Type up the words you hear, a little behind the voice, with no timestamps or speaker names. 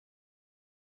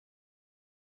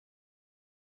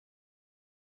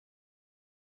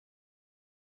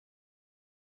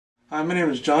Hi, my name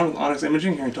is John with Onyx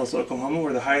Imaging here in Tulsa, Oklahoma.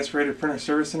 We're the highest rated printer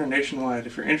service center nationwide.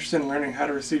 If you're interested in learning how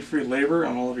to receive free labor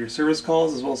on all of your service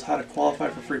calls, as well as how to qualify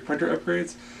for free printer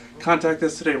upgrades, contact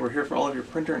us today. We're here for all of your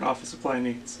printer and office supply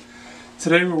needs.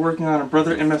 Today we're working on a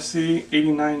Brother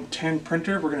MFC-8910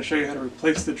 printer. We're going to show you how to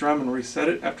replace the drum and reset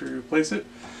it after you replace it.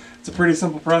 It's a pretty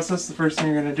simple process. The first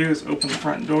thing you're going to do is open the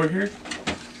front door here.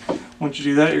 Once you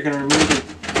do that, you're going to remove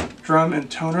the drum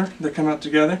and toner that come out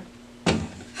together.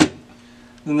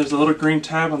 Then there's a little green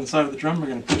tab on the side of the drum. We're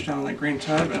going to push down on that green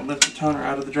tab and lift the toner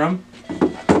out of the drum.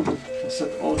 We'll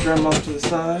set the old drum off to the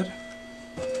side.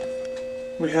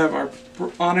 We have our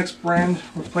Onyx brand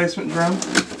replacement drum.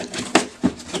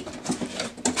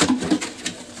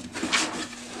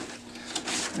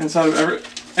 Inside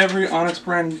of every Onyx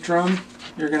brand drum,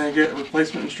 you're going to get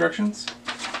replacement instructions.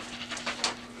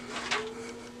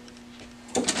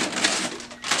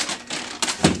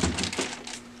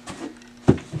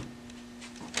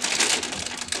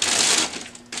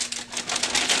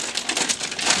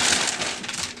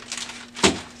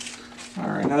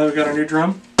 Alright, now that we've got our new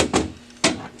drum,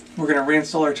 we're going to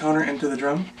reinstall our toner into the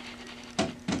drum.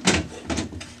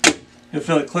 You'll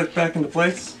feel it click back into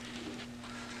place.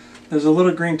 There's a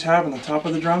little green tab on the top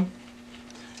of the drum.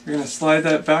 You're going to slide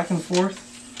that back and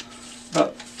forth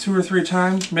about 2 or 3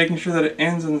 times, making sure that it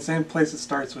ends in the same place it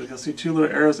starts with. You'll see 2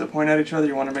 little arrows that point at each other.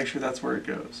 You want to make sure that's where it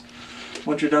goes.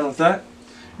 Once you're done with that,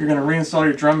 you're going to reinstall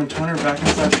your drum and toner back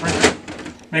inside the printer,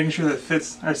 making sure that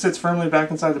it sits firmly back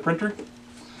inside the printer.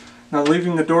 Now,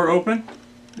 leaving the door open,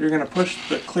 you're going to push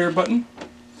the clear button.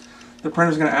 The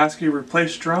printer is going to ask you to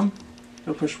replace drum.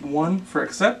 You'll push 1 for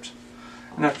accept,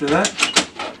 and after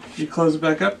that, you close it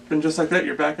back up, and just like that,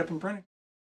 you're back up and printing.